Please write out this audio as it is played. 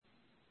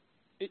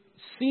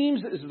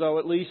seems as though,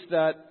 at least,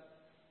 that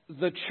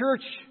the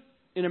church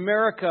in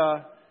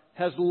America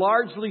has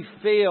largely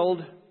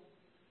failed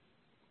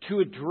to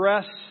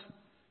address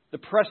the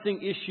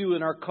pressing issue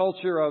in our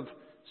culture of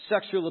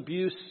sexual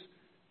abuse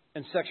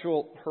and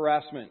sexual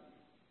harassment.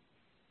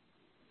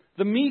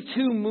 The Me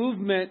Too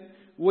movement,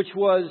 which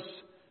was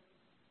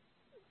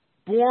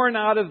born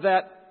out of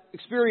that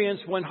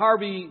experience when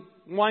Harvey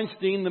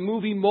Weinstein, the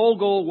movie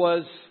mogul,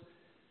 was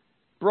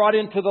brought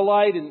into the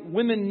light and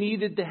women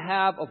needed to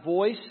have a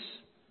voice,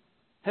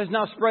 has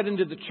now spread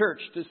into the church,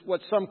 to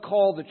what some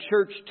call the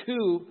Church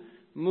Too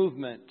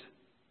movement.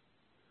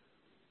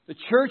 The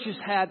church has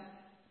had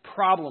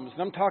problems.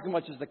 And I'm talking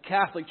about just the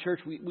Catholic Church.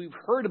 We've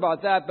heard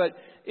about that. But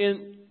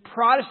in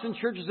Protestant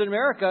churches in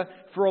America,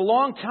 for a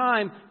long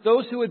time,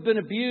 those who had been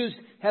abused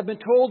have been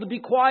told to be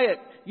quiet.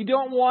 You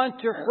don't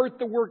want to hurt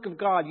the work of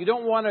God. You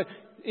don't want to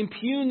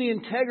impugn the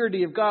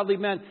integrity of godly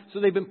men. So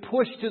they've been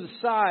pushed to the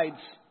sides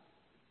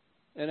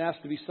and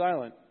asked to be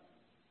silent.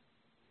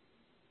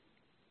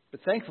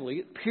 But thankfully,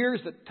 it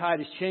appears that the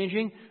tide is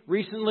changing.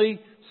 Recently,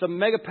 some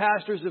mega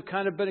pastors have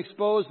kind of been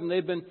exposed and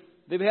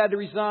they've had to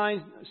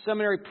resign.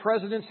 Seminary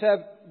presidents have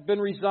been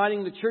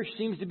resigning. The church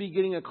seems to be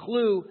getting a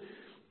clue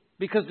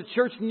because the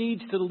church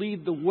needs to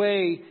lead the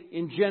way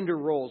in gender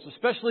roles,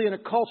 especially in a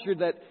culture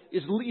that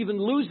is even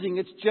losing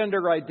its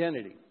gender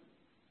identity.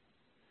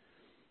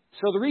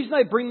 So the reason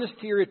I bring this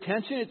to your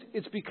attention,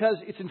 it's because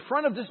it's in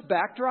front of this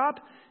backdrop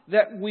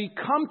that we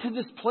come to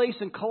this place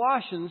in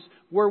Colossians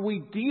where we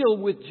deal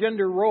with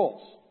gender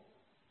roles.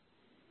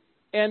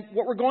 And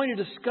what we're going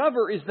to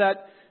discover is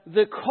that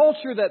the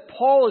culture that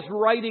Paul is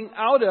writing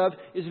out of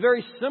is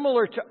very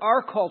similar to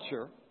our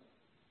culture.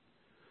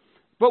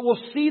 But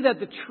we'll see that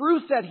the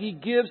truth that he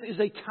gives is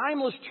a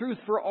timeless truth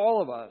for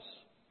all of us.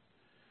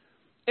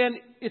 And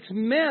it's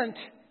meant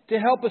to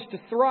help us to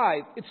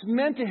thrive. It's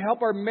meant to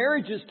help our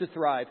marriages to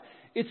thrive.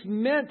 It's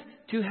meant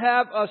to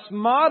have us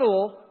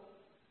model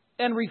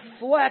and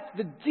reflect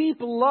the deep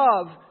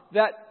love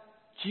that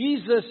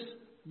Jesus,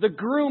 the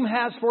groom,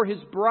 has for his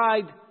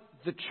bride,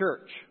 the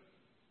church.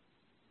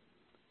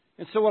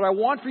 And so what I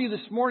want for you this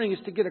morning is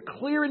to get a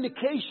clear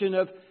indication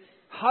of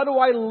how do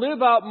I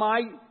live out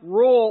my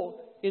role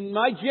in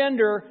my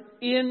gender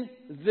in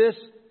this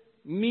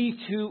Me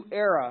Too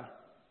era.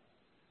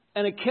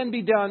 And it can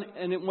be done,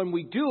 and when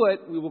we do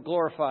it, we will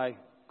glorify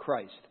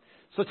Christ.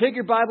 So take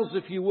your Bibles,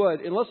 if you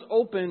would, and let's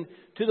open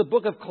to the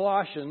book of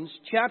Colossians,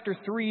 chapter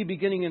 3,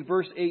 beginning in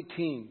verse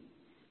 18.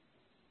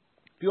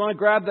 If you want to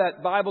grab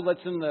that Bible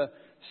that's in the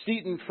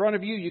seat in front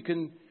of you, you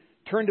can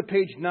turn to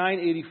page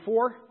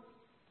 984.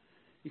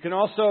 You can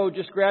also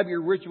just grab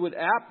your Ridgewood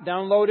app,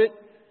 download it,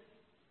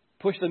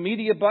 push the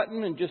media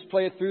button, and just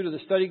play it through to the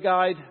study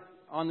guide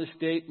on this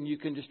date, and you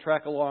can just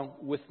track along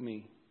with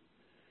me.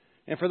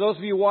 And for those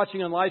of you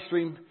watching on live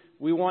stream,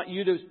 we want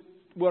to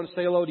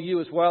say hello to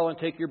you as well and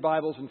take your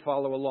Bibles and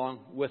follow along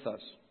with us.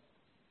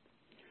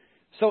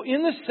 So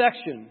in this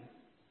section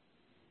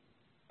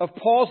of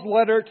Paul's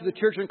letter to the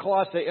church in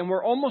Colossae, and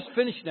we're almost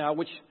finished now,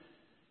 which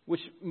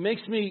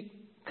makes me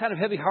kind of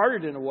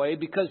heavy-hearted in a way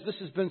because this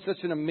has been such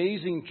an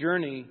amazing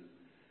journey.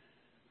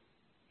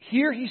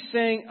 Here he's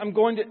saying, I'm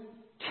going to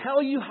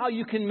tell you how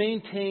you can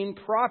maintain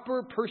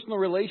proper personal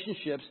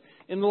relationships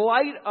in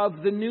light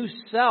of the new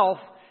self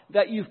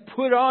that you've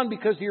put on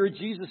because you're a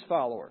Jesus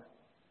follower.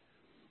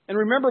 And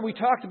remember, we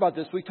talked about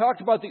this. We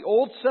talked about the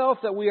old self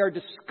that we are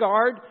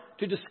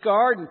to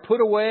discard and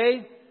put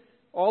away,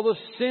 all those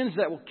sins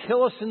that will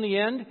kill us in the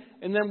end.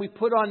 And then we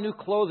put on new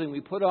clothing.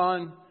 We put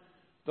on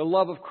the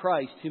love of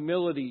Christ,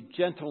 humility,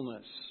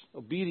 gentleness,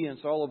 obedience,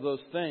 all of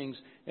those things.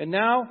 And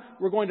now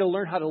we're going to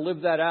learn how to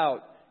live that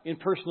out in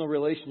personal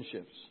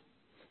relationships.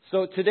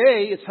 So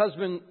today it's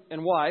husband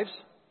and wives.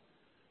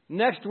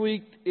 Next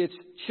week it's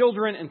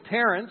children and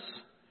parents.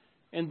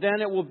 And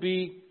then it will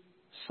be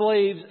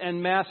slaves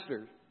and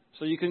masters.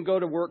 So you can go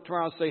to work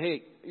tomorrow and say,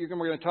 hey, we're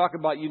going to talk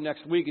about you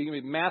next week. You're going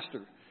to be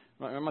master.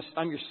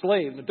 I'm your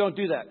slave. No, don't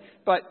do that.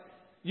 But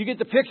you get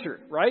the picture,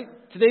 right?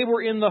 Today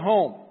we're in the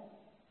home.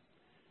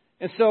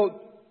 And so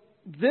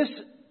this,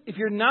 if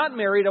you're not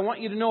married, I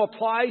want you to know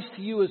applies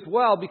to you as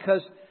well,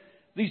 because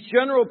these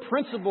general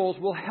principles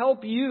will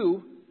help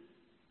you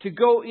to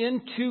go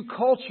into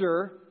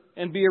culture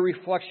and be a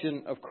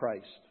reflection of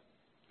Christ.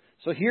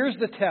 So here's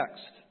the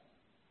text.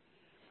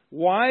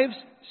 Wives,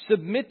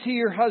 submit to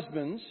your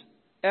husbands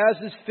as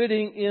is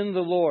fitting in the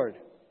Lord.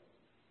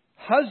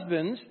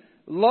 Husbands,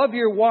 love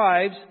your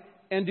wives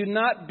and do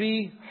not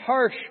be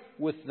harsh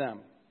with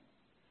them.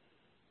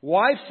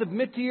 Wives,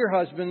 submit to your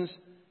husbands.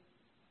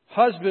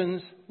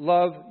 Husbands,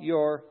 love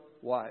your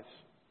wives.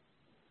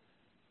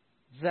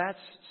 That's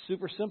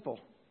super simple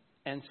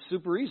and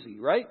super easy,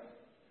 right?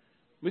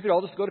 We could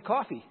all just go to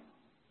coffee.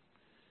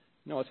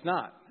 No, it's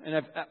not.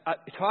 And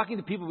talking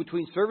to people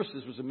between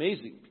services was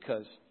amazing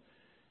because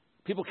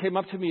people came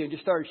up to me and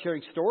just started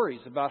sharing stories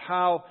about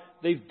how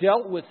they've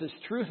dealt with this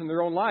truth in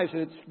their own lives.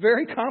 And it's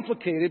very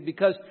complicated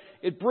because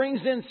it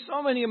brings in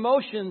so many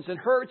emotions and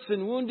hurts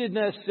and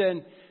woundedness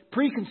and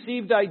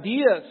preconceived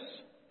ideas.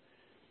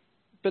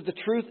 But the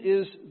truth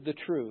is the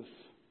truth.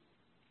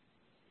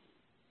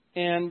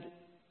 And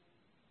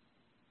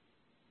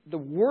the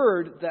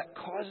word that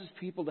causes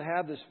people to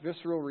have this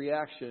visceral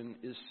reaction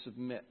is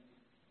submit.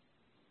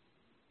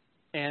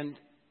 And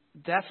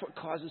that's what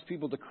causes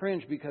people to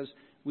cringe, because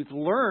we've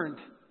learned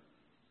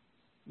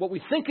what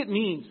we think it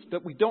means,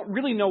 but we don't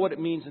really know what it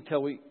means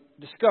until we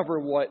discover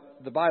what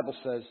the Bible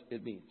says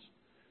it means.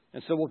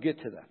 And so we'll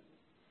get to that.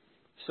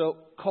 So,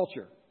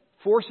 culture.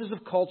 Forces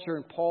of culture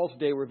in Paul's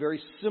day were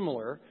very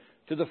similar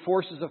to the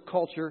forces of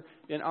culture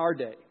in our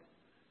day.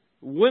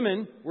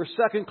 Women were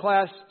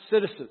second-class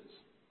citizens.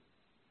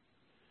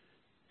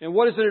 And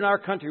what is it in our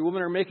country?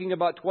 Women are making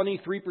about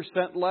 23%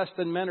 less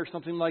than men or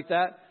something like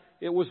that.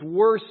 It was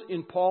worse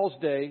in Paul's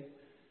day.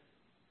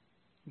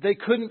 They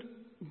couldn't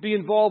be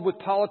involved with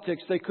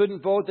politics. They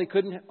couldn't vote. They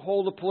couldn't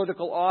hold a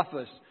political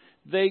office.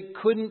 They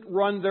couldn't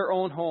run their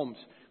own homes.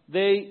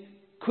 They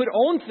could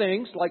own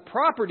things like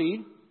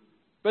property,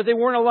 but they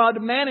weren't allowed to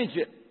manage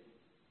it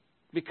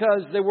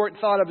because they weren't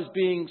thought of as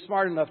being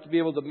smart enough to be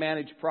able to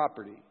manage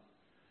property.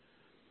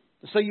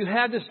 So you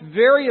had this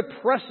very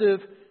oppressive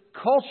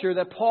culture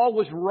that Paul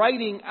was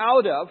writing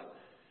out of.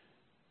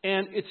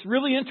 And it's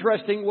really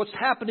interesting. What's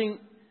happening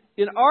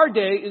in our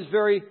day is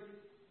very,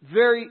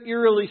 very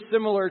eerily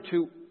similar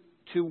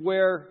to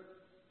where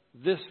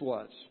this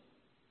was.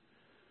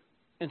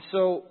 And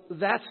so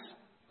that's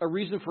a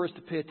reason for us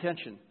to pay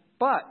attention.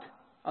 But,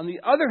 on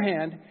the other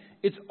hand,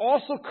 it's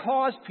also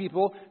caused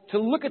people to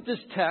look at this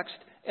text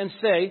and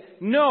say,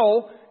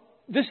 no,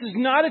 this is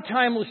not a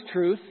timeless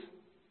truth.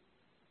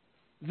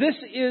 This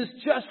is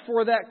just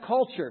for that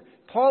culture.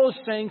 Paul is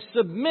saying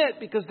submit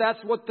because that's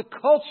what the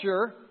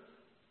culture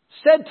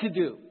said to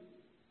do.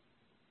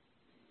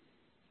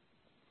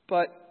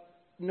 But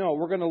no,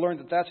 we're going to learn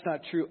that that's not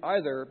true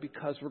either,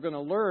 because we're going to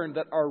learn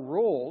that our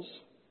roles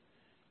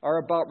are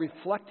about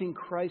reflecting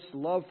Christ's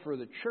love for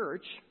the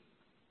church.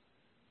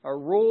 Our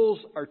roles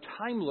are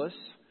timeless.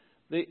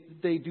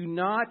 They do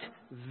not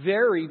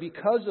vary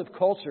because of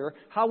culture.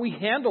 How we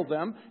handle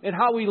them and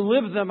how we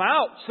live them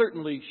out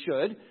certainly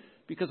should,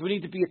 because we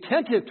need to be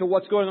attentive to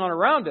what's going on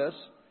around us.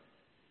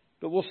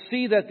 But we'll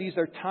see that these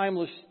are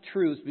timeless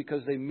truths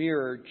because they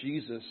mirror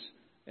Jesus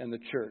and the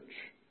church.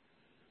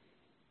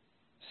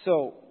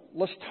 So,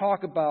 let's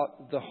talk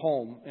about the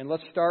home, and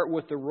let's start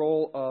with the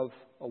role of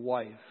a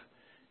wife.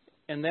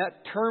 And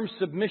that term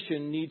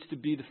submission needs to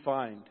be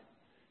defined.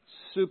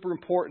 Super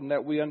important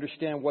that we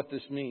understand what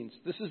this means.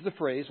 This is the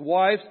phrase,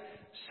 wives,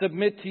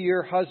 submit to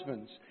your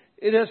husbands.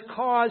 It has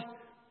caused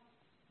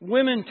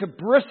women to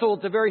bristle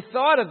at the very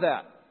thought of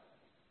that.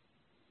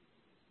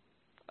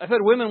 I've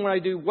had women when I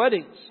do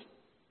weddings.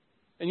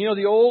 And you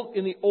know,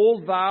 in the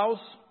old vows,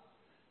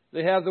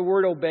 they have the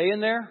word obey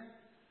in there.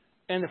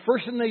 And the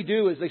first thing they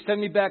do is they send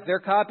me back their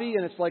copy,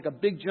 and it's like a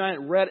big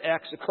giant red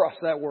X across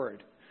that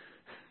word.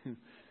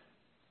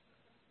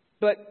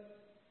 But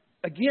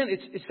again,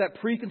 it's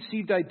that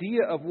preconceived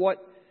idea of what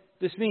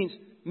this means.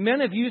 Men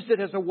have used it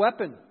as a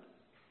weapon.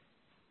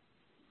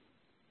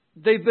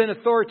 They've been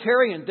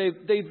authoritarian.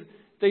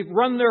 They've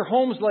run their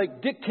homes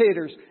like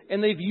dictators,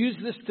 and they've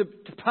used this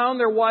to pound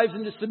their wives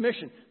into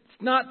submission.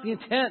 It's not the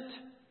intent.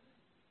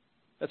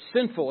 That's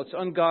sinful. It's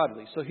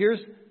ungodly. So here's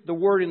the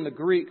word in the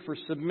Greek for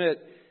submit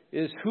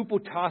is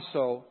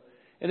hupotasso,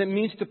 and it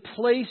means to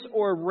place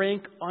or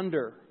rank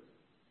under.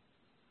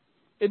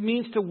 It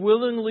means to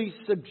willingly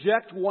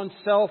subject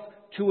oneself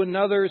to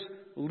another's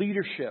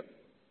leadership.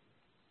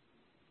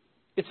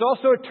 It's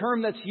also a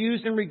term that's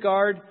used in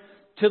regard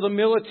to the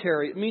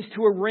military. It means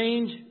to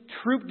arrange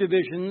troop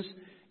divisions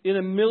in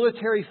a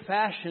military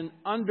fashion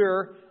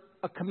under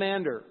a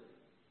commander.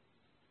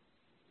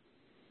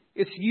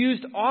 It's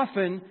used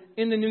often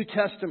in the New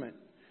Testament.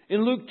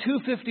 In Luke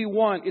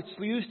 2:51, it's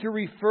used to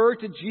refer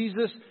to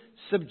Jesus'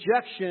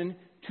 subjection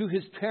to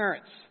his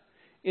parents.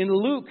 In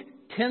Luke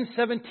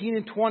 10:17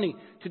 and 20,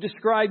 to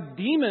describe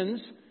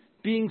demons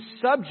being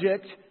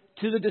subject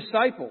to the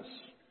disciples.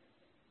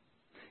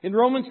 In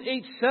Romans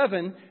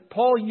 8:7,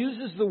 Paul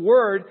uses the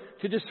word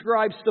to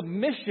describe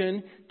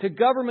submission to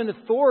government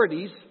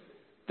authorities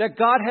that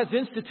God has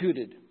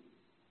instituted.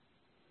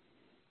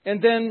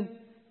 And then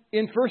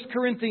in 1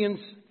 Corinthians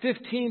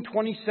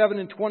 15:27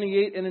 and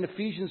 28, and in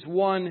Ephesians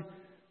 1,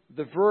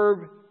 the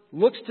verb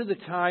looks to the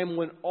time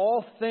when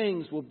all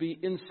things will be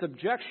in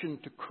subjection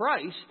to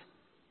Christ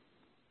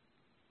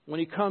when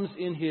He comes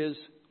in His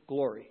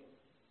glory.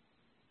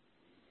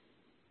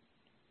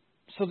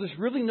 So there's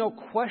really no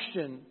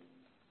question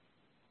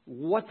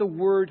what the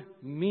word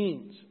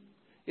means.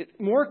 It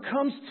more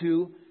comes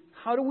to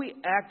how do we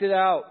act it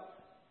out?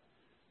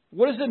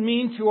 What does it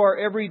mean to our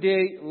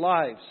everyday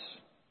lives?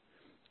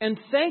 And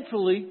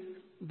thankfully,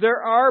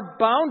 there are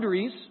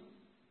boundaries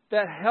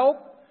that help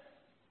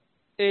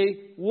a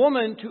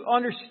woman to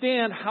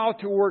understand how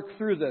to work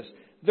through this.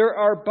 There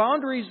are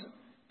boundaries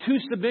to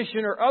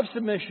submission or of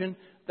submission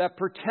that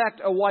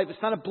protect a wife.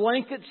 It's not a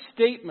blanket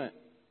statement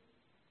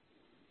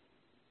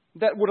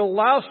that would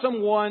allow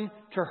someone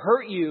to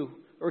hurt you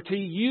or to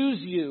use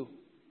you.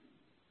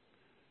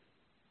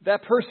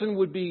 That person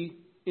would be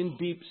in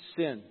deep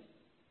sin.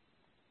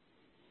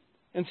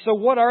 And so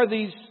what are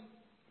these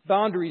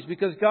boundaries,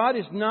 because God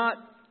is not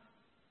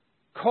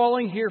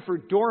calling here for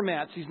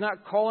doormats. He's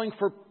not calling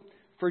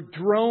for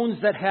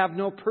drones that have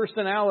no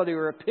personality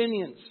or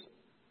opinions.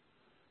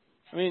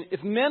 I mean,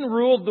 if men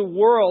ruled the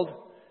world,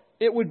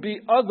 it would be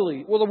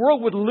ugly. Well, the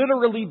world would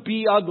literally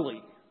be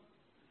ugly.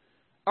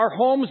 Our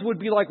homes would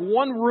be like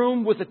one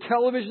room with a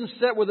television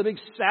set with a big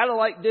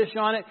satellite dish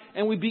on it,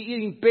 and we'd be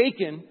eating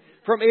bacon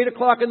from 8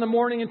 o'clock in the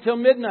morning until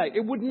midnight.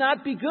 It would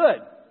not be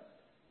good.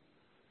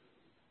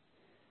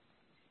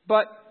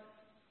 But,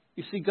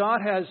 you see,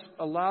 God has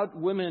allowed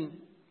women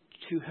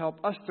to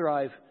help us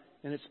thrive,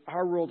 and it's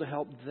our role to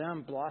help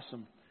them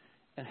blossom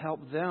and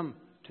help them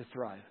to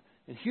thrive.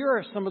 And here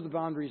are some of the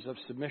boundaries of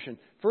submission.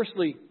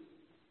 Firstly,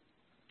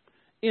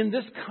 in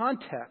this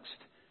context,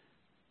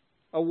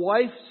 a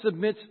wife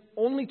submits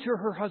only to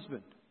her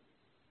husband.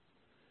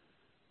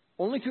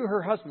 Only to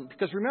her husband.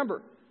 Because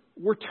remember,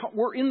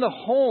 we're in the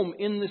home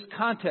in this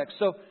context.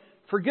 So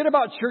forget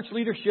about church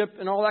leadership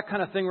and all that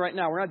kind of thing right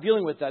now. We're not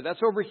dealing with that. That's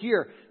over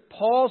here.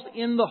 Paul's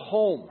in the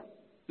home.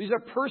 These are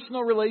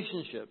personal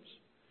relationships.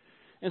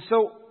 And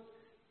so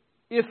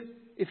if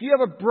you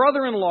have a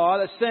brother-in-law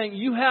that's saying,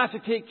 you have to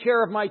take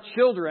care of my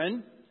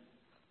children,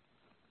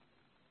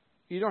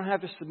 you don't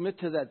have to submit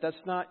to that. That's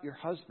not your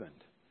husband.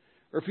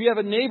 Or if you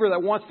have a neighbor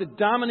that wants to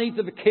dominate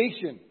the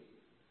vacation,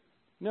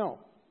 no.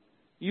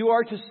 You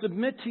are to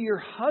submit to your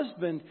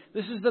husband.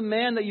 This is the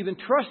man that you've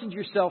entrusted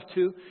yourself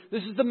to.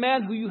 This is the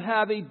man who you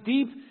have a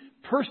deep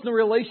personal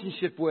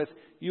relationship with.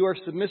 You are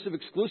submissive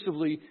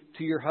exclusively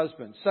to your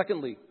husband.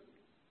 Secondly,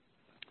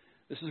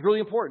 this is really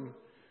important.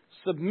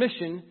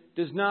 Submission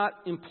does not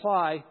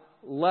imply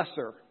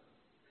lesser.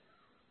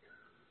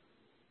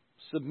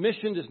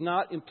 Submission does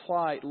not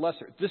imply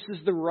lesser. This is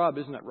the rub,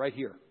 isn't it, right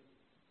here?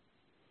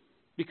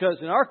 Because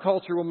in our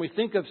culture, when we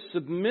think of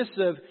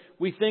submissive,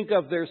 we think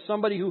of there's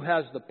somebody who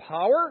has the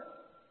power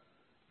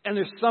and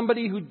there's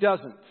somebody who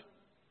doesn't.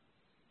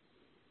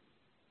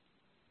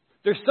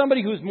 There's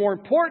somebody who's more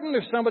important,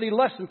 there's somebody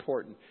less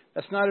important.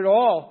 That's not at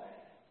all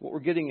what we're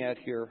getting at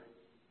here.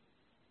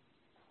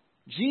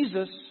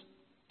 Jesus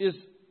is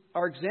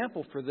our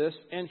example for this,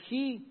 and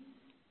he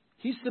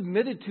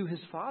submitted to his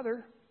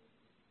Father.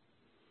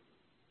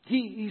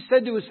 He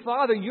said to his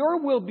Father,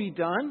 your will be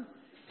done.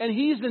 And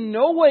he's in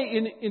no way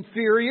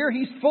inferior.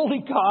 He's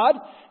fully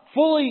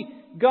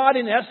God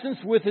in essence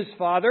with his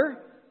Father.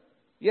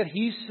 Yet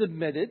he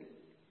submitted.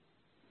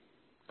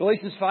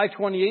 Galatians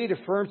 5:28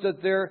 affirms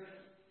that there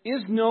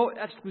is no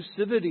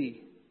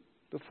exclusivity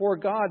before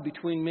God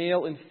between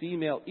male and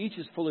female. Each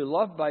is fully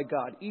loved by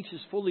God. Each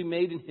is fully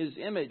made in his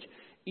image.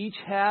 Each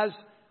has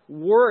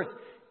worth.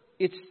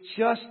 It's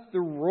just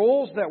the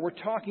roles that we're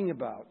talking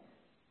about.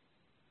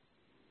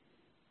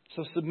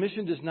 So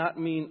submission does not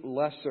mean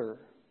lesser.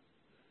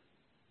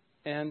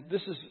 And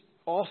this is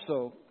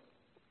also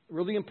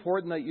really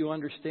important that you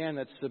understand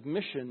that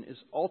submission is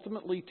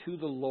ultimately to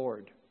the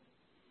Lord.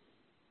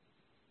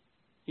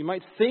 You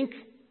might think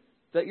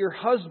that your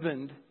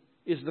husband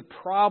is the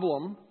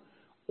problem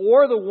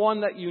or the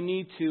one that you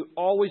need to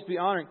always be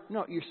honoring.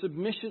 No, your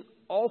submission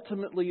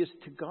ultimately is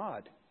to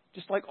God.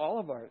 Just like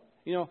all of our,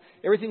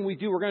 everything we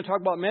do, we're going to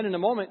talk about men in a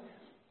moment,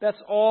 that's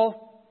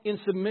all in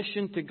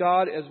submission to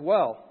God as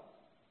well.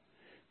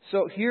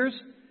 So here's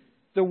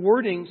the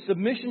wording.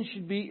 Submission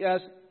should be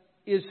as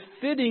is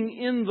fitting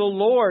in the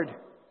Lord,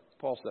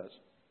 Paul says.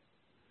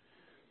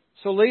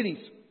 So ladies,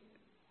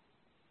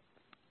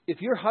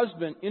 if your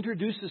husband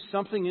introduces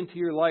something into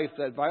your life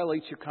that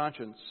violates your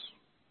conscience,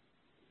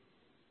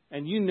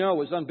 and you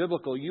know is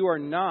unbiblical, you are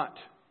not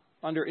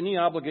under any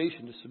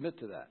obligation to submit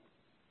to that.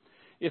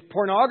 If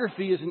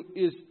pornography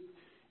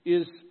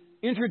is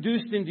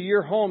introduced into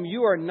your home,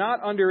 you are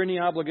not under any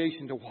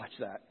obligation to watch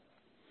that.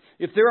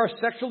 If there are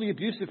sexually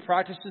abusive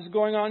practices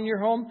going on in your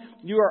home,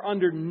 you are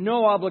under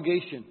no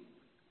obligation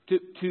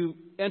to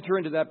enter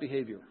into that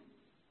behavior.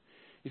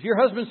 If your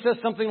husband says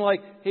something like,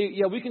 hey,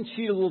 yeah, we can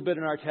cheat a little bit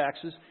in our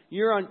taxes,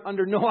 you're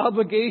under no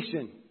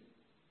obligation.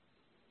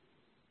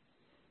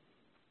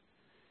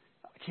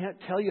 I can't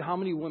tell you how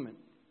many women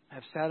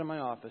have sat in my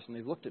office and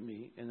they've looked at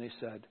me and they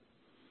said,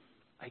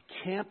 I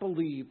can't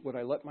believe what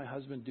I let my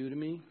husband do to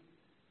me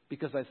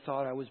because I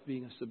thought I was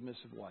being a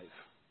submissive wife.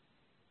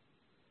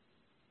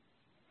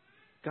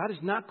 God is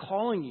not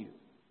calling you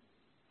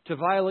to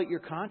violate your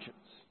conscience.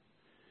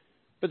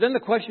 But then the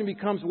question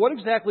becomes, what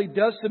exactly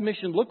does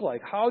submission look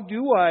like? How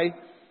do I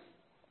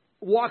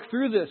walk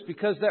through this?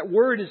 Because that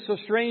word is so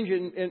strange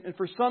and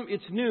for some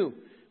it's new.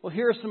 Well,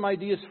 here are some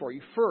ideas for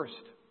you. First,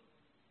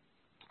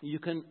 you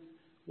can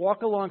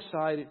walk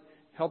alongside and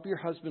help your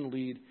husband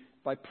lead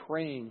by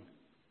praying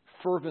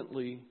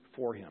fervently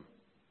for him.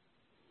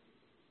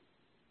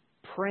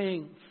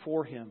 Praying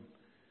for him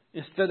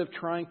instead of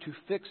trying to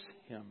fix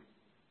him.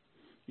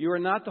 You are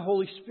not the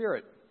Holy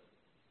Spirit,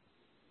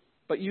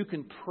 but you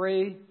can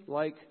pray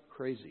like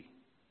crazy.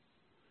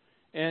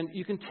 And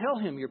you can tell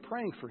him you're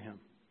praying for him.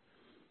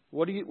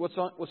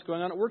 What's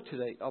going on at work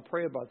today? I'll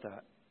pray about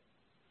that.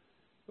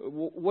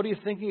 What are you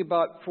thinking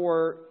about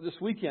for this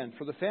weekend,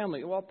 for the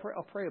family? Well,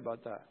 I'll pray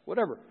about that.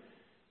 Whatever.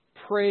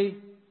 Pray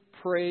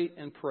pray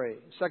and pray.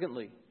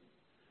 Secondly,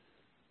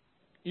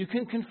 you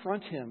can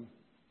confront him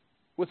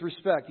with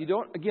respect. You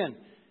don't, again,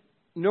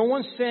 no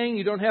one's saying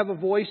you don't have a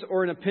voice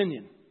or an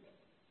opinion.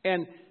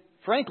 And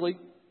frankly,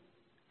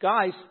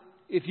 guys,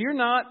 if you're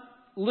not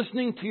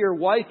listening to your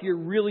wife, you're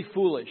really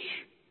foolish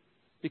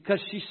because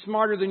she's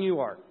smarter than you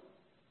are.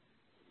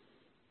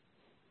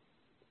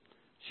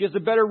 She has a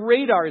better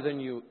radar than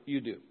you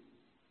do.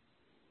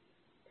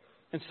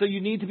 And so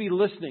you need to be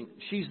listening.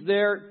 She's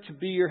there to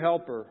be your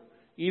helper.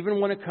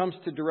 Even when it comes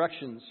to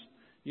directions,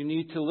 you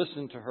need to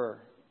listen to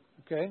her.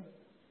 Okay?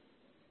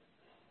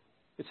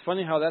 It's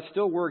funny how that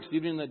still works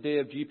even in the day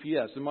of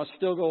GPS. It must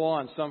still go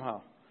on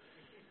somehow.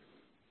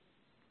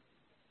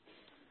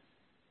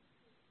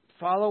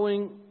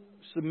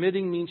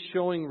 Submitting means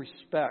showing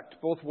respect,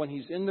 both when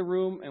he's in the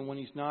room and when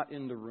he's not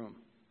in the room.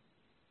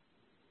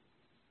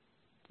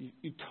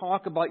 You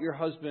talk about your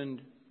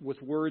husband with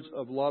words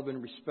of love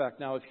and respect.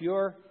 Now, if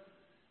you're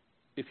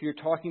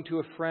talking to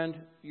a friend,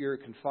 you're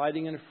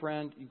confiding in a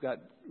friend, you've got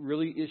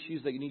really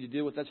issues that you need to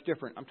deal with, that's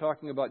different. I'm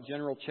talking about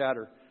general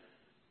chatter.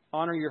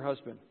 Honor your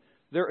husband.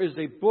 There is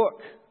a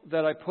book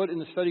that I put in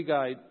the study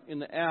guide in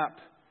the app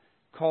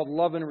called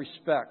Love and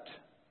Respect.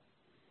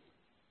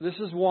 This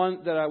is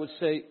one that I would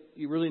say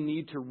you really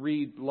need to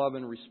read, Love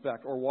and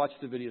Respect, or watch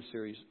the video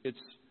series. It's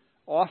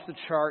off the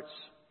charts,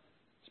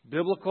 it's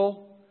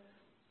biblical,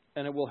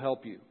 and it will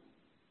help you.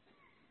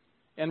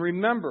 And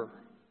remember,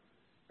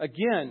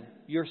 again,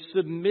 you're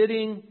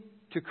submitting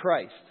to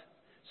Christ.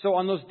 So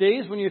on those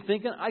days when you're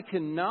thinking, I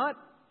cannot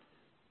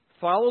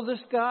follow this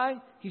guy,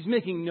 he's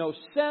making no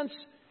sense,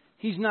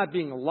 he's not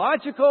being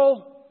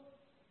logical,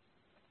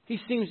 he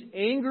seems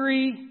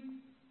angry,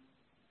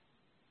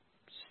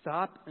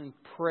 stop and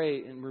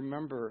pray and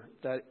remember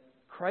that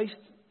Christ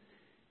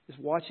is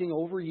watching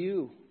over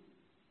you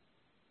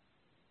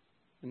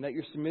and that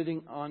you're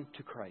submitting on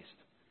to Christ.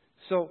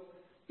 So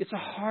it's a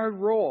hard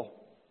role.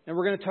 And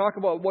we're going to talk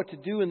about what to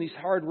do in these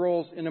hard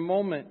roles in a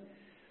moment.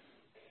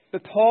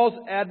 But Paul's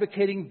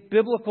advocating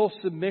biblical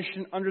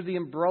submission under the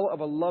umbrella of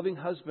a loving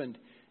husband.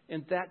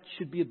 And that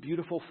should be a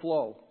beautiful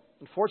flow.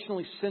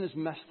 Unfortunately, sin has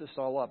messed this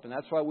all up. And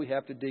that's why we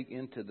have to dig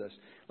into this.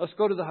 Let's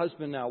go to the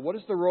husband now. What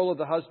is the role of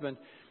the husband?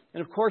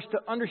 And of course, to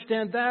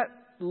understand that,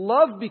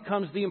 love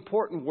becomes the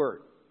important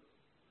word.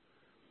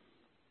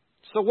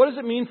 So what does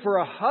it mean for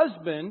a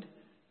husband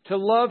to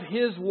love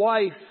his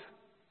wife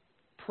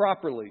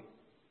properly?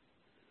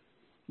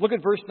 Look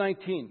at verse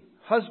 19.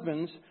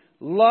 Husbands,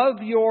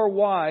 love your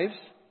wives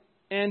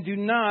and do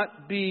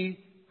not be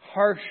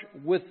harsh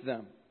with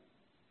them.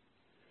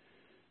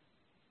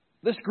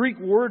 This Greek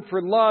word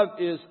for love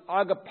is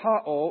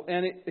agapao,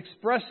 and it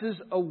expresses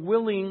a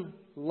willing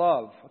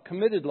love, a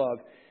committed love.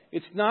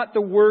 It's not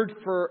the word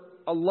for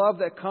a love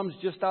that comes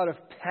just out of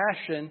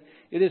passion.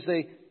 It is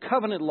a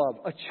covenant love,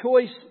 a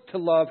choice to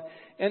love.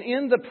 And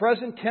in the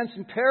present tense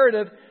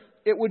imperative,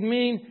 it would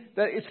mean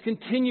that it's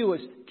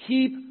continuous.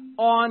 Keep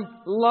on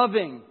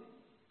loving.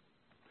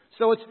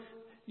 So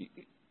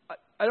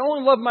I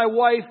only love my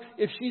wife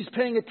if she's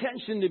paying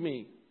attention to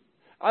me.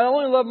 I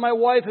only love my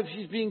wife if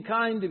she's being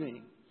kind to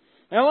me.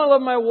 I only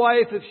love my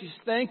wife if she's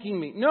thanking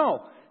me.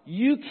 No,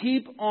 you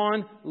keep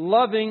on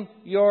loving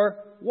your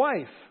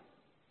wife.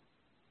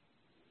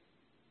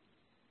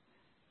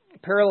 A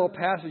parallel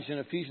passage in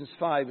Ephesians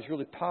 5 is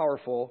really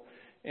powerful,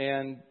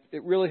 and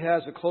it really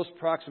has a close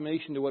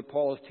approximation to what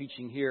Paul is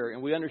teaching here.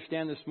 And we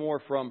understand this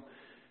more from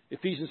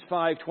Ephesians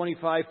 5,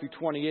 25 through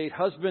 28.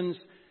 Husbands,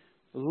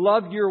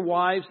 love your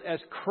wives as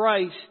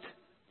Christ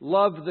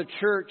loved the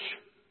church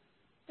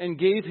and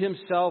gave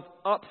himself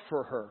up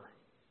for her,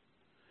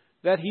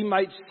 that he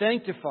might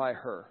sanctify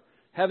her,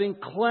 having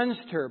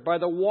cleansed her by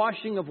the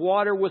washing of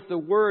water with the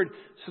word,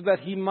 so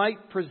that he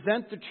might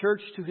present the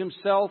church to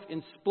himself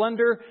in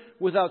splendor,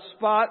 without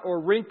spot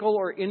or wrinkle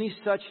or any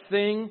such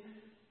thing,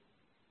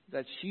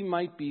 that she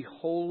might be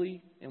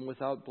holy and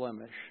without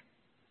blemish.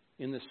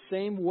 In the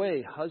same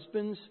way,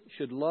 husbands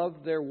should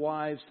love their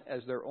wives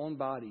as their own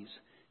bodies.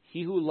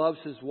 He who loves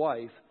his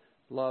wife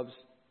loves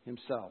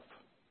himself.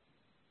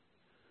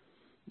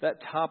 That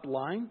top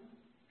line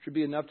should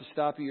be enough to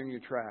stop you in your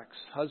tracks.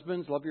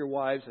 Husbands, love your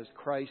wives as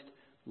Christ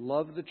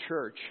loved the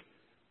church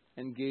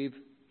and gave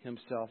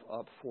himself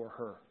up for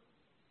her.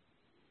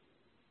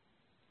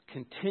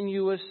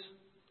 Continuous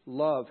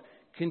love,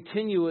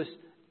 continuous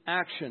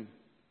action.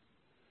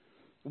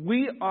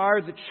 We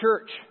are the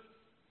church.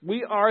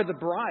 We are the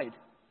bride.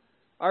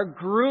 Our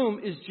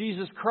groom is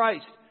Jesus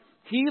Christ.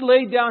 He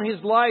laid down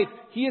his life.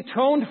 He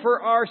atoned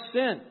for our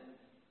sin.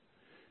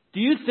 Do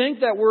you think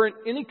that we're in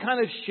any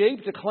kind of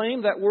shape to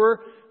claim that we're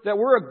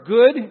a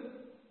good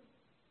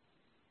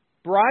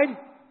bride?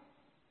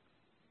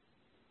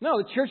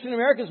 No, the church in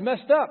America is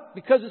messed up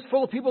because it's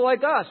full of people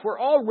like us. We're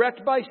all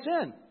wrecked by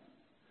sin.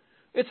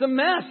 It's a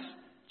mess.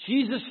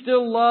 Jesus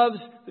still loves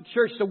the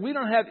church, so we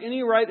don't have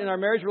any right in our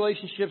marriage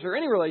relationships or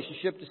any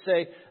relationship to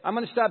say, I'm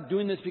going to stop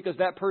doing this because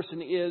that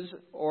person is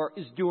or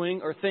is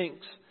doing or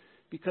thinks.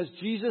 Because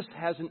Jesus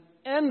has an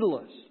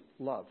endless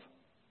love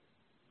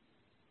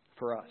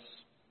for us.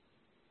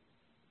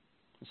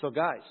 And so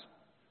guys,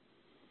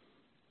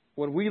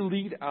 When we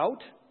lead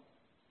out,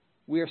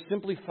 we are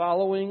simply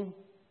following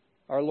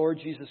our Lord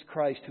Jesus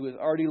Christ, who has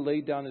already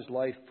laid down His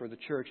life for the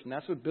church. And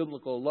that's what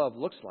biblical love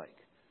looks like.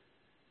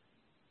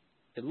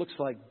 It looks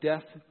like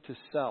death to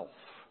self.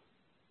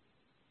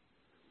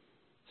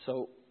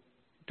 So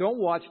don't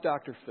watch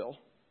Dr. Phil.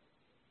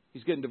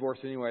 He's getting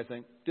divorced anyway, I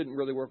think. Didn't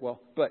really work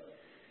well. But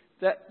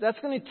that's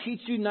going to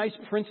teach you nice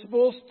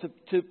principles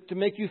to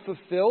make you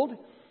fulfilled.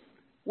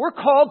 We're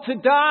called to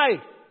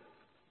die.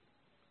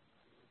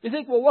 You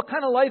think, well, what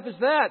kind of life is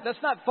that? That's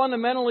not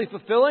fundamentally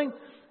fulfilling.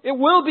 It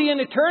will be in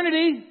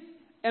eternity.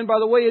 And by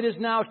the way, it is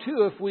now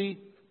too if we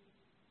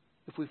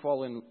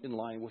fall in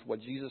line with what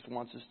Jesus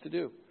wants us to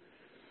do.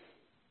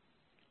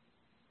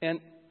 And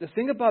the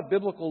thing about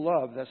biblical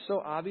love that's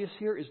so obvious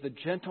here is the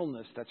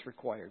gentleness that's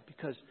required,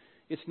 because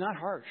it's not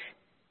harsh.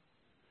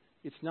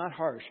 It's not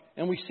harsh.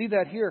 And we see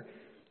that here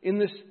in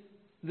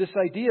this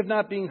idea of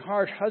not being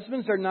harsh.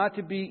 Husbands are not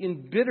to be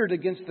embittered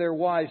against their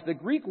wives. The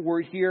Greek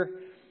word here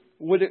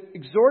would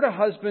exhort a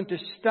husband to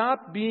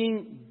stop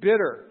being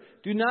bitter.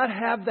 Do not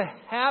have the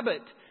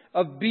habit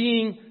of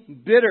being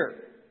bitter.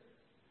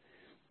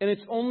 And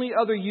its only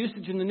other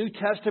usage in the New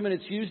Testament,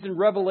 it's used in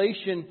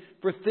Revelation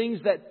for things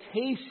that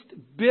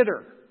taste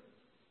bitter.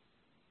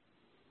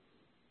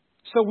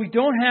 So we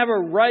don't have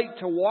a right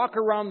to walk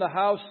around the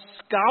house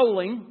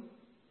scowling,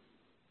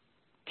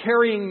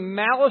 carrying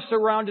malice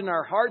around in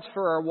our hearts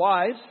for our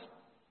wives,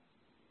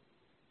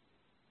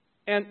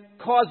 and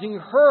causing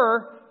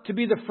her to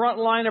be the front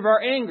line of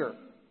our anger.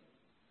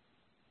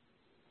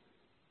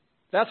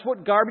 That's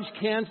what garbage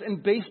cans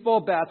and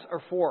baseball bats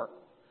are for.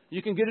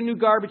 You can get a new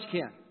garbage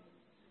can.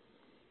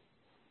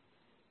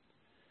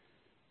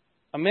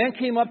 A man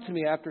came up to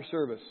me after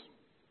service.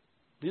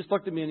 He just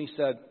looked at me and he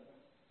said,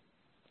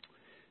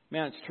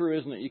 "Man, it's true,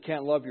 isn't it? You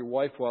can't love your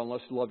wife well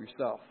unless you love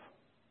yourself."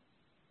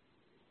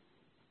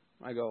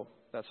 I go,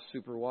 "That's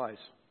super wise.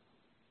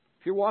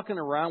 If you're walking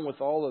around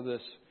with all of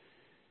this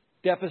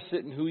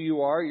deficit in who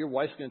you are, your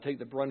wife's going to take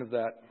the brunt of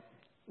that.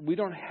 We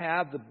don't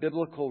have the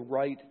biblical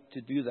right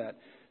to do that."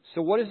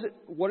 So what is it?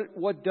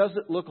 What does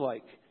it look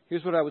like?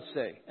 Here's what I would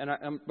say.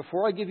 And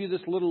before I give you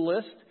this little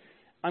list,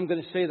 I'm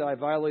going to say that I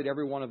violate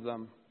every one of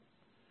them.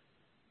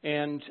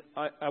 And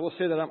I will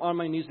say that I'm on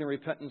my knees in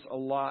repentance a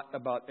lot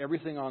about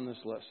everything on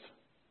this list.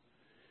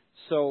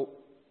 So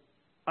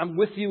I'm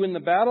with you in the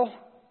battle.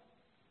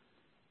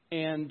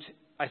 And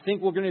I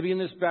think we're going to be in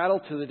this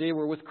battle to the day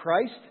we're with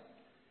Christ.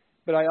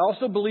 But I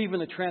also believe in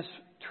the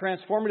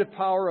transformative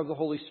power of the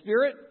Holy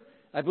Spirit.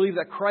 I believe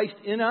that Christ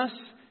in us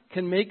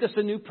can make us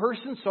a new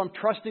person. So I'm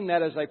trusting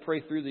that as I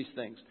pray through these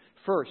things.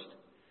 First,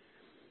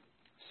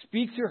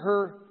 speak to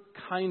her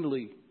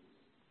kindly.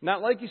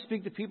 Not like you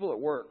speak to people at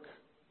work.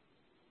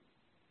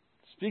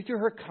 Speak to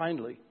her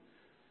kindly.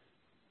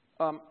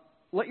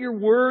 Let your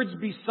words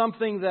be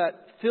something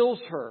that fills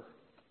her,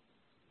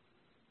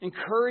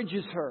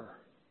 encourages her,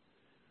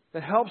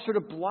 that helps her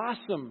to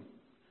blossom.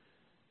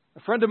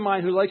 A friend of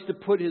mine who likes to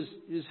put his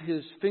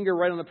finger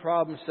right on the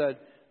problem said,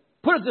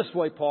 "Put it this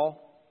way,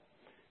 Paul."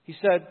 He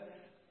said,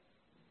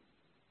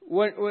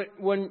 when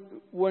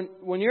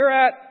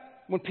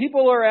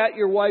people are at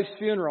your wife's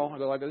funeral, I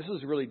go like, "This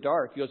is really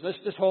dark." He goes,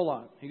 "Just hold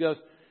on." He goes,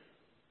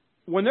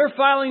 "When they're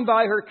filing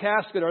by her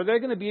casket, are they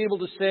going to be able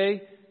to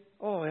say,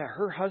 'Oh, yeah,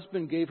 her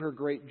husband gave her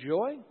great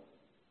joy'?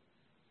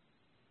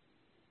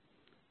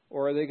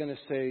 Or are they going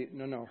to say,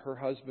 'No, her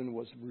husband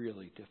was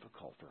really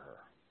difficult for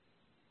her'?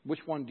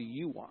 Which one do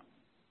you want?"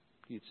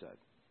 He said.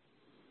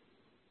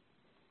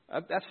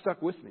 That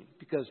stuck with me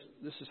because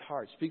this is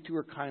hard. Speak to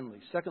her kindly.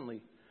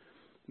 Secondly,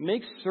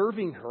 make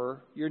serving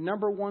her your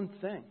number one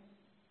thing.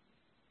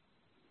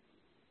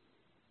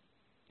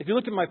 If you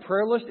look at my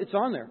prayer list, it's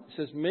on there. It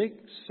says, make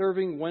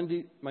serving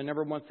Wendy my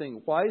number one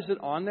thing. Why is it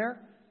on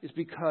there? It's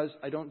because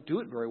I don't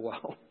do it very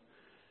well.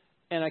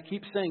 And I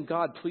keep saying,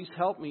 "God, please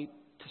help me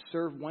to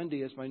serve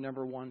Wendy as my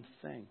number one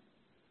thing."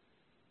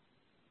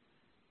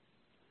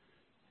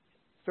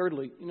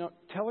 Thirdly,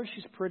 tell her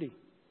she's pretty.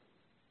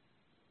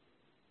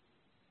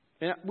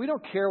 And we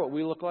don't care what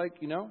we look like,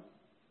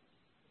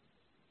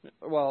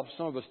 Well,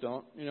 some of us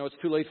don't. It's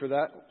too late for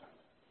that.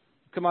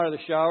 Come out of the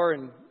shower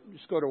and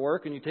just go to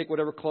work and you take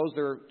whatever clothes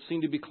there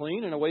seem to be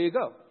clean and away you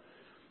go.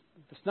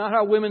 That's not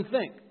how women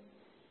think.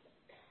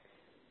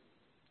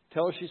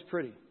 Tell her she's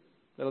pretty.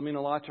 That'll mean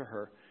a lot to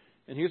her.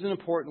 And here's an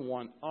important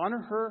one. Honor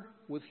her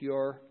with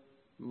your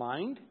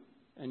mind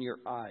and your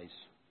eyes.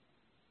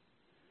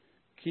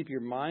 Keep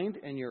your mind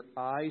and your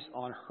eyes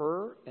on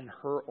her and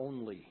her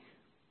only.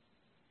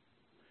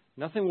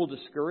 Nothing will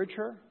discourage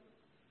her,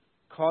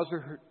 cause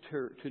her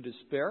to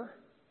despair,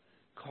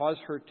 cause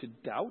her to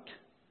doubt,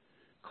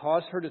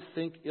 cause her to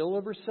think ill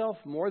of herself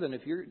more than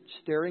if you're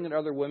staring at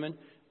other women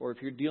or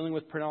if you're dealing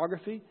with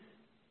pornography.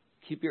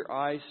 Keep your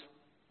eyes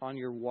on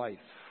your wife.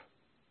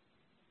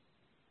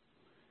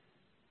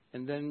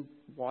 And then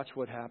watch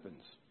what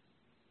happens.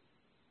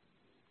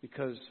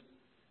 Because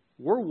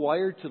we're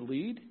wired to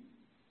lead,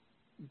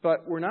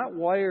 but we're not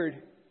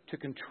wired to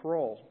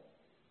control.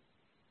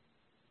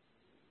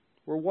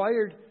 We're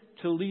wired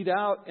to lead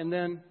out and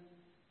then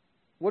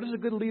What does a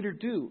good leader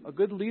do? A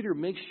good leader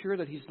makes sure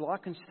that he's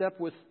lock in step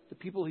with the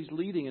people he's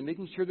leading and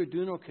making sure they're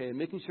doing okay and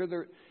making sure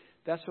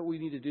that's what we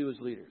need to do as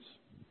leaders.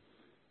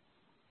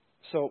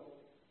 So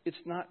it's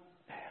not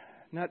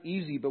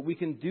easy, but we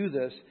can do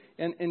this.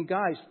 And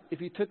guys,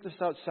 if you took this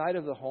outside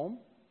of the home,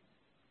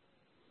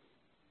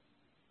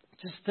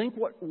 just think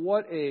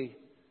what a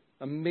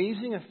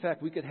amazing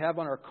effect we could have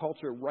on our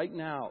culture right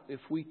now if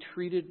we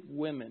treated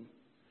women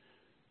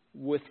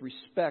with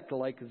respect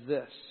like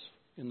this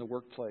in the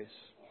workplace.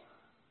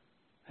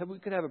 We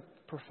could have a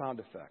profound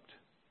effect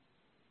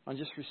on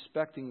just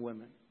respecting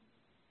women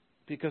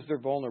because they're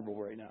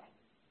vulnerable right now.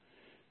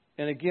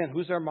 And again,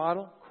 who's our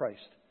model?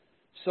 Christ.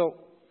 So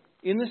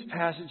in this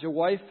passage, a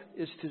wife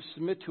is to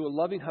submit to a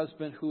loving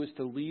husband who is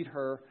to lead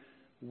her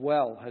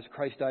well as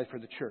Christ died for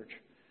the church.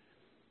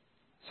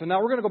 So now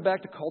we're going to go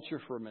back to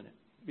culture for a minute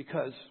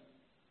because,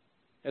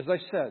 as I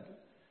said,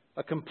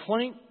 a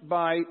complaint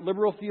by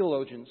liberal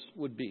theologians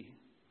would be,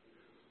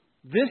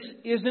 this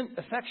isn't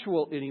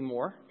effectual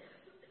anymore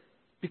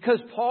because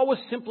Paul was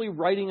simply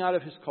writing out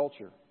of his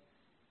culture.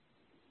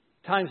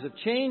 Times have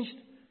changed.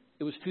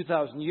 It was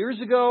 2,000 years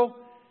ago.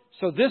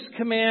 So this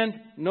command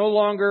no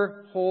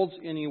longer holds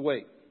any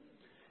weight.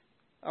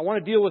 I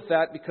want to deal with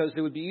that because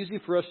it would be easy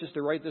for us just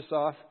to write this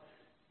off.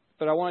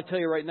 But I want to tell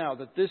you right now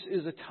that this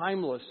is a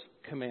timeless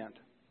command.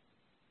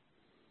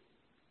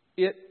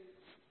 It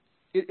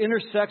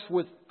intersects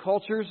with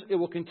cultures. It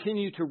will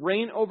continue to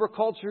reign over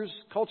cultures.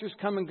 Cultures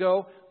come and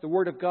go. The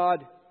Word of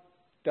God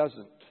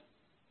doesn't.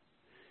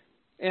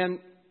 And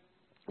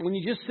when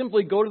you just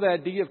simply go to the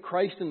idea of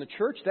Christ in the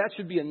church, that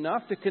should be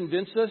enough to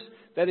convince us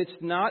that it's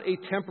not a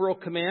temporal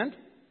command.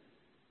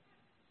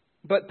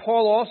 But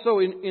Paul also,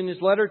 in his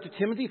letter to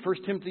Timothy, 1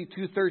 Timothy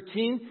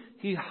 2:13,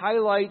 he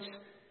highlights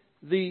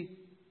the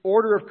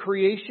order of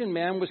creation.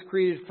 Man was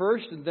created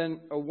first and then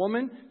a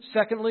woman.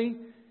 Secondly,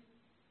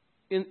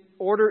 in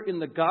order in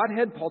the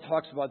Godhead. Paul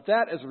talks about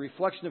that as a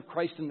reflection of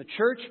Christ in the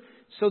church.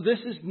 So this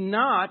is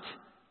not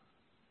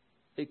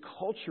a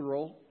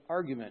cultural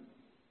argument.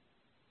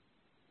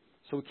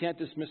 So we can't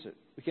dismiss it.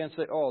 We can't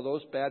say, oh,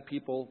 those bad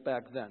people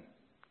back then,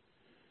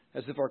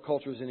 as if our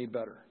culture is any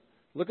better.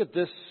 Look at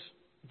this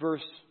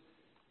verse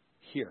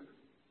here.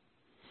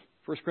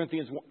 1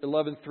 Corinthians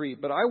 11:3.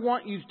 But I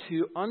want you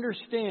to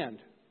understand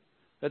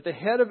that the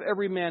head of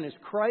every man is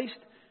Christ,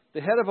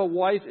 the head of a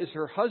wife is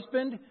her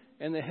husband,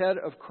 and the head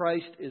of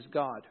Christ is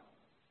God.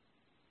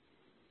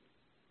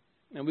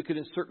 And we could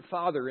insert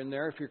Father in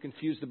there if you're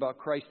confused about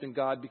Christ and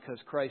God, because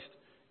Christ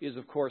is,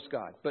 of course,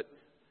 God. But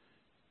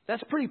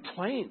that's pretty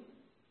plain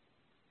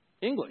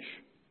English.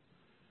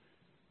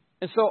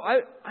 And so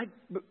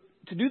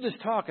to do this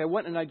talk, I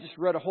went and I just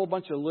read a whole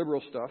bunch of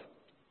liberal stuff.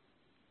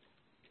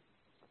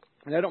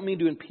 And I don't mean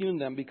to impugn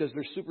them because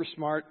they're super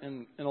smart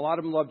and a lot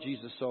of them love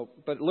Jesus.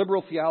 But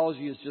liberal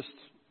theology is just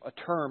a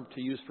term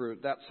to use for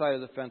that side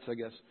of the fence, I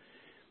guess.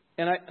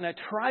 And I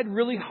tried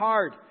really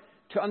hard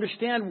to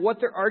understand what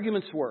their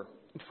arguments were.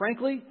 And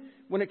frankly,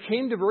 when it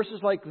came to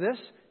verses like this,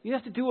 you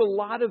have to do a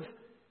lot of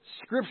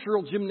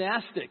scriptural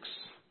gymnastics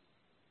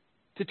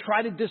to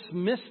try to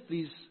dismiss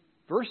these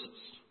verses.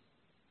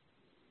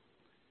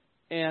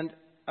 And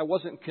I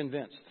wasn't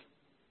convinced.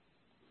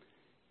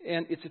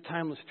 And it's a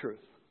timeless truth.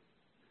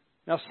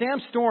 Now,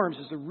 Sam Storms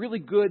is a really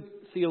good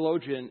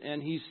theologian,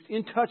 and he's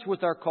in touch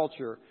with our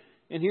culture.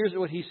 And here's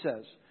what he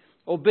says.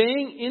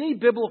 Obeying any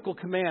biblical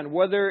command,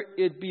 whether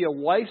it be a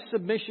wife's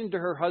submission to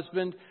her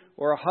husband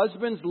or a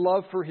husband's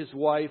love for his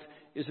wife,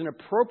 is an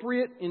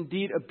appropriate,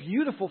 indeed a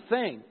beautiful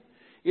thing.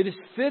 It is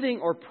fitting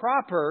or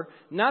proper,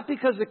 not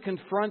because it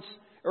confronts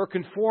or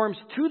conforms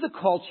to the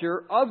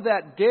culture of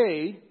that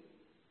day,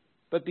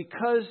 but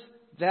because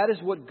that is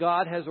what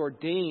God has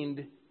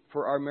ordained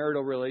for our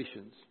marital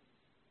relations.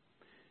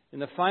 In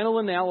the final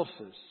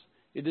analysis,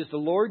 it is the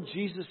Lord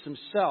Jesus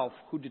Himself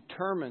who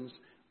determines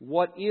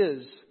what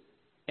is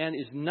and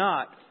is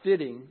not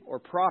fitting or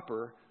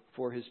proper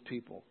for His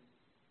people.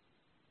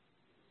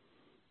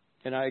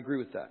 And I agree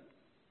with that.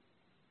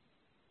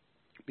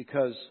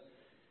 Because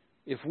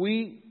if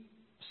we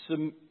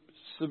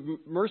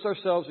immerse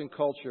ourselves in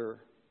culture,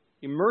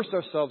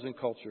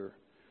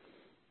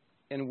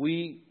 and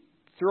we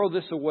throw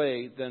this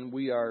away, then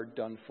we are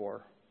done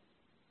for.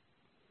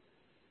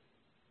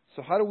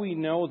 So how do we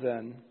know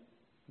then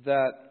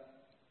that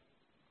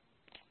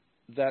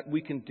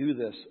we can do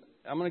this?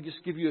 I'm going to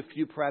just give you a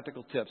few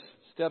practical tips.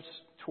 Steps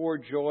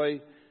toward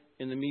joy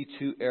in the Me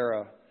Too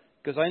era.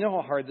 Because I know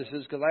how hard this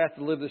is, because I have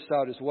to live this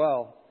out as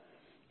well.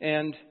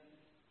 And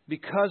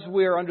because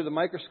we are under the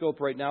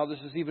microscope right now, this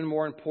is even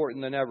more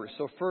important than ever.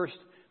 So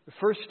the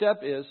first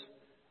step is,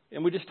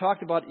 and we just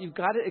talked about it, you've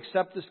got to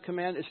accept this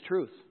command as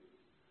truth.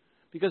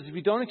 Because if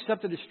you don't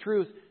accept it as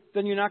truth,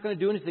 then you're not going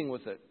to do anything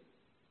with it.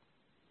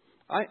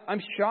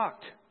 I'm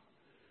shocked.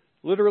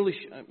 Literally,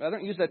 I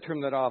don't use that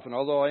term that often,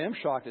 although I am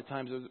shocked at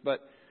times.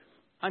 But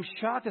I'm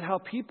shocked at how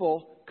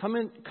people come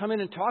in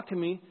and talk to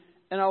me,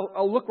 and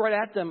I'll look right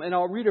at them, and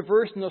I'll read a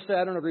verse, and they'll say,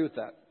 I don't agree with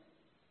that.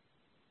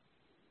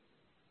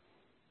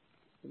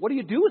 What do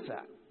you do with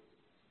that?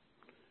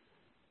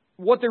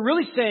 What they're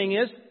really saying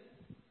is,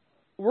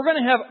 we're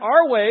going to have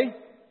our way,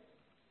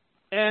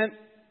 and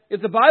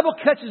if the Bible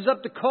catches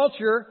up to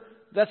culture,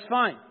 that's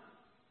fine.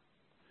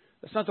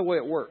 That's not the way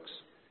it works.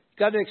 You've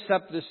got to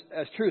accept this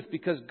as truth,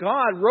 because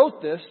God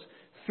wrote this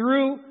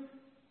through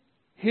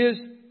His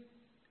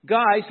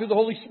guide, through the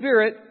Holy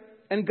Spirit,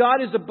 and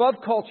God is above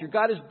culture.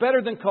 God is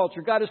better than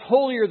culture. God is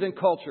holier than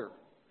culture.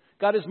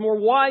 God is more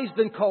wise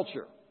than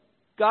culture.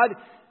 God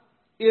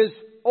is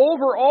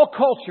over all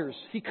cultures.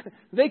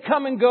 They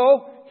come and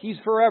go. He's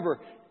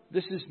forever.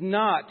 This is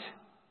not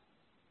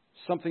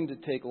something to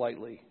take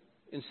lightly.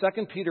 In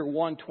 2 Peter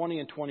 1, 20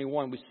 and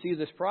 21, we see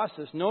this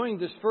process. Knowing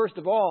this, first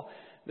of all,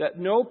 that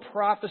no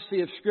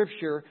prophecy of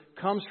Scripture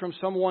comes from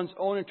someone's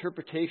own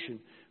interpretation.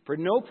 For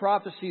no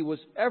prophecy was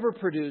ever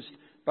produced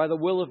by the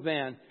will of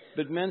man,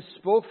 but men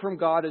spoke from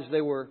God as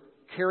they were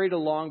carried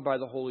along by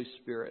the Holy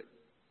Spirit.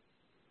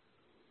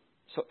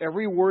 So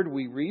every word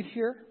we read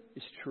here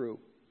is true.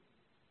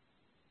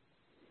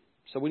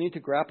 So we need to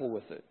grapple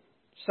with it.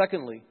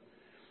 Secondly,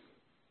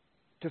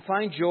 to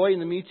find joy in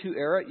the Me Too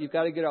era, you've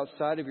got to get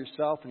outside of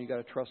yourself and you've got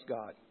to trust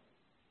God.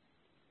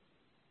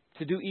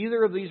 To do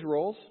either of these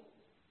roles,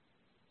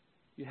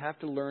 you have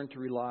to learn to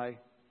rely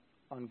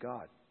on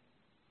God.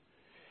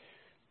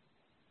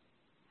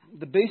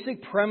 The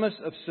basic premise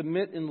of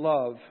Submit in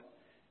Love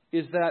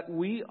is that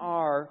we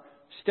are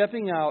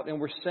stepping out and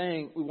we're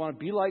saying we want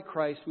to be like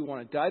Christ, we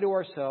want to die to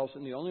ourselves,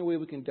 and the only way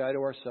we can die to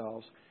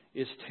ourselves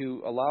is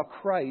to allow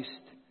Christ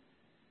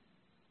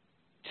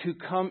to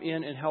come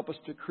in and help us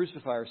to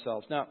crucify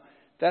ourselves. Now,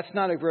 that's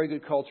not a very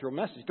good cultural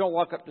message. Don't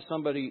walk up to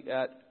somebody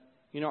at,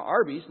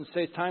 Arby's and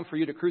say it's time for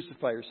you to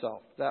crucify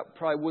yourself. That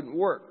probably wouldn't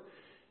work.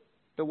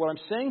 But what I'm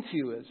saying to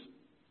you is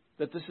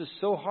that this is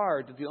so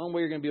hard that the only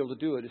way you're going to be able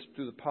to do it is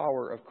through the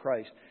power of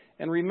Christ.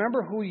 And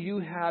remember who you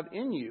have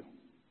in you.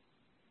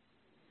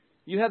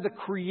 You have the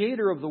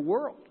Creator of the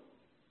world.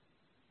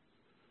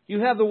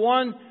 You have the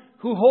one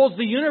who holds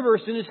the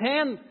universe in His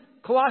hand.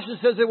 Colossians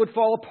says it would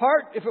fall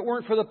apart if it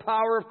weren't for the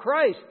power of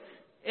Christ.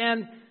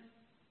 And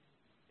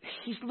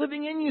He's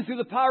living in you through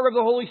the power of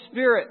the Holy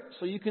Spirit.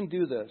 So you can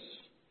do this.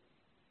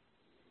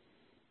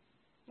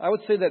 I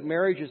would say that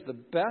marriage is the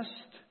best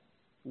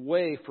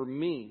way for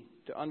me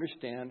to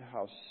understand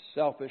how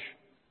selfish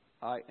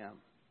I am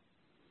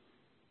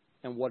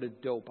and what a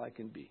dope I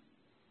can be.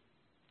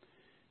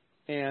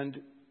 And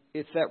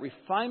it's that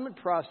refinement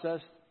process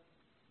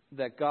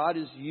that God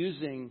is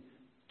using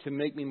to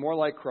make me more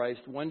like Christ.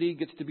 Wendy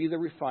gets to be the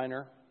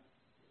refiner.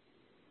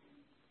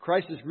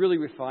 Christ is really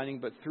refining,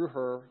 but through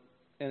her.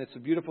 And it's a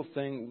beautiful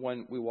thing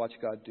when we watch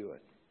God do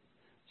it.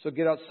 So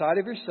get outside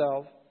of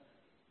yourself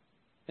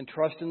and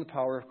trust in the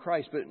power of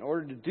Christ. But in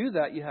order to do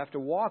that, you have to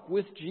walk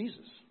with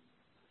Jesus.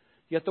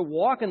 You have to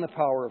walk in the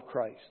power of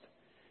Christ.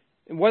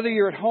 And whether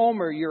you're at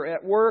home or you're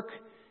at work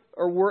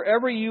or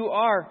wherever you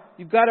are,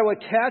 you've got to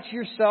attach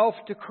yourself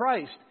to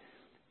Christ.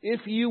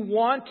 If you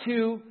want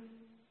to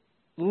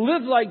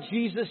live like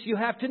Jesus, you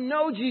have to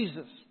know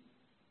Jesus.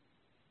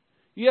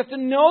 You have to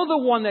know the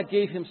one that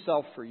gave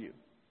Himself for you.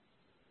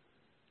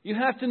 You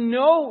have to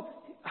know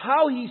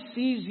how He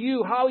sees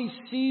you, how He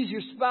sees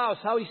your spouse,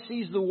 how He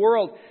sees the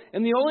world.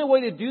 And the only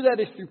way to do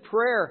that is through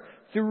prayer,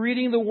 through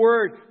reading the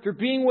Word, through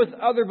being with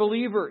other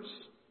believers.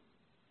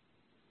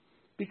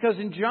 Because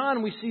in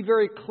John we see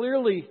very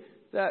clearly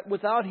that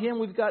without Him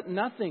we've got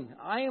nothing.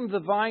 I am the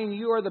vine,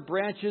 you are the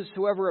branches.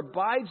 Whoever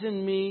abides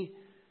in me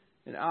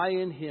and I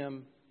in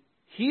him,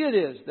 he it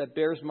is that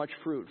bears much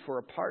fruit. For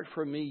apart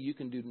from me you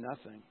can do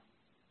nothing.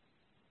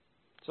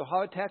 So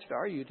how attached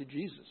are you to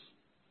Jesus?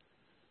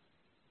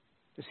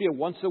 Is He a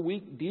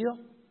once-a-week deal?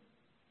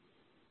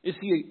 Is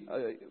He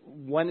a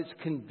when it's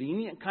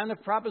convenient kind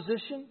of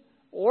proposition?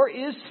 Or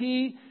is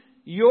He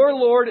your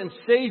Lord and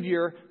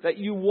Savior that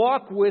you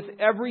walk with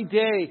every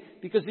day?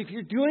 Because if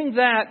you're doing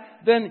that,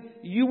 then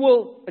you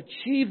will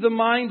achieve the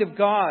mind of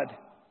God.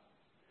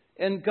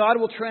 And God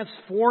will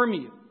transform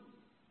you.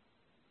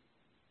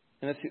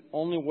 And that's the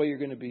only way you're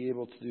going to be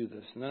able to do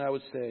this. And then I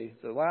would say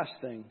the last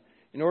thing,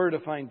 in order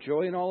to find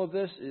joy in all of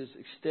this, is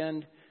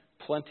extend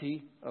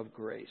plenty of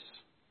grace.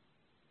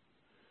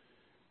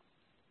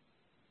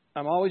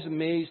 I'm always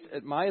amazed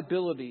at my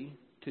ability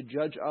to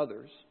judge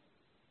others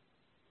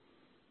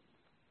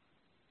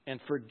and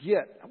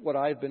forget what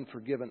I've been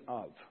forgiven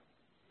of.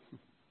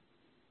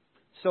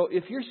 So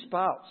if your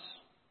spouse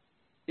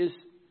is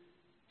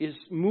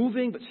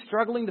moving but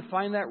struggling to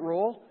find that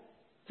role,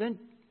 then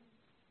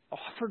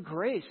offer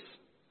grace.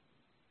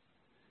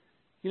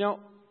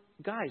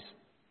 Guys,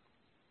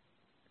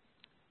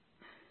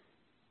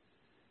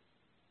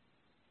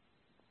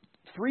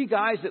 three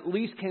guys at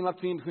least came up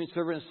to me in between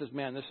service and says,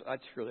 "Man,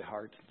 that's really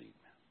hard to lead."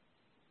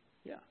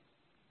 Yeah,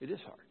 it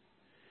is hard.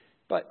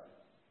 But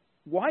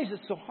why is it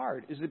so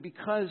hard? Is it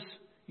because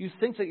you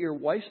think that your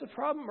wife's the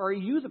problem, or are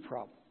you the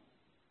problem?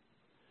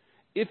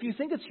 If you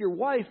think it's your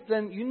wife,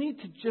 then you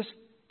need to just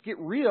get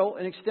real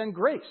and extend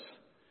grace.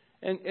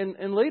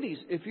 And ladies,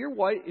 if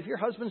your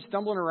husband's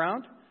stumbling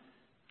around,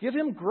 give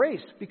him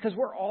grace, because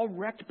we're all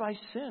wrecked by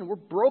sin. We're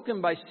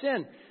broken by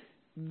sin.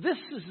 this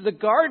is the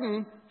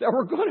garden that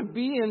we're going to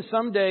be in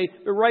someday,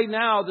 but right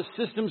now the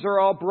systems are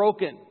all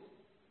broken.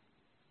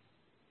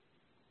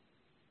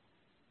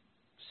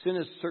 Sin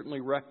has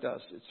certainly wrecked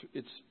us.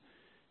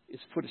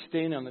 It's put a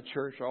stain on the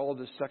church, all of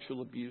this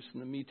sexual abuse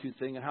and the Me Too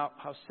thing, and how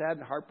sad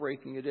and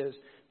heartbreaking it is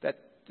that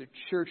the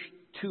Church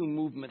Too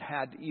movement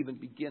had to even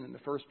begin in the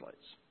first place.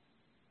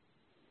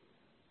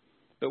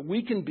 But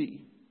we can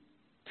be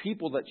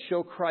people that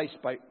show Christ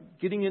by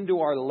getting into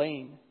our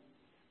lane,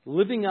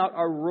 living out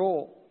our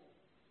role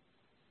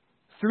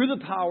through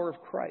the power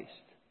of Christ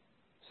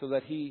so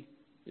that He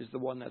is the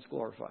one that's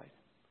glorified.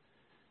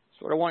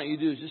 So what I want you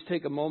to do is just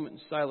take a moment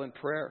in silent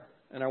prayer.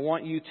 And I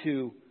want you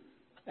to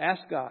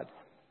ask God,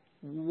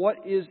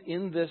 what is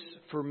in this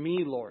for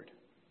me, Lord?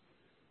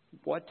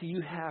 What do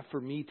you have for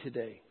me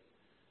today?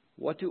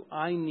 What do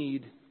I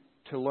need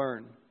to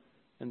learn?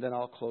 And then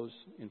I'll close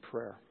in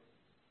prayer.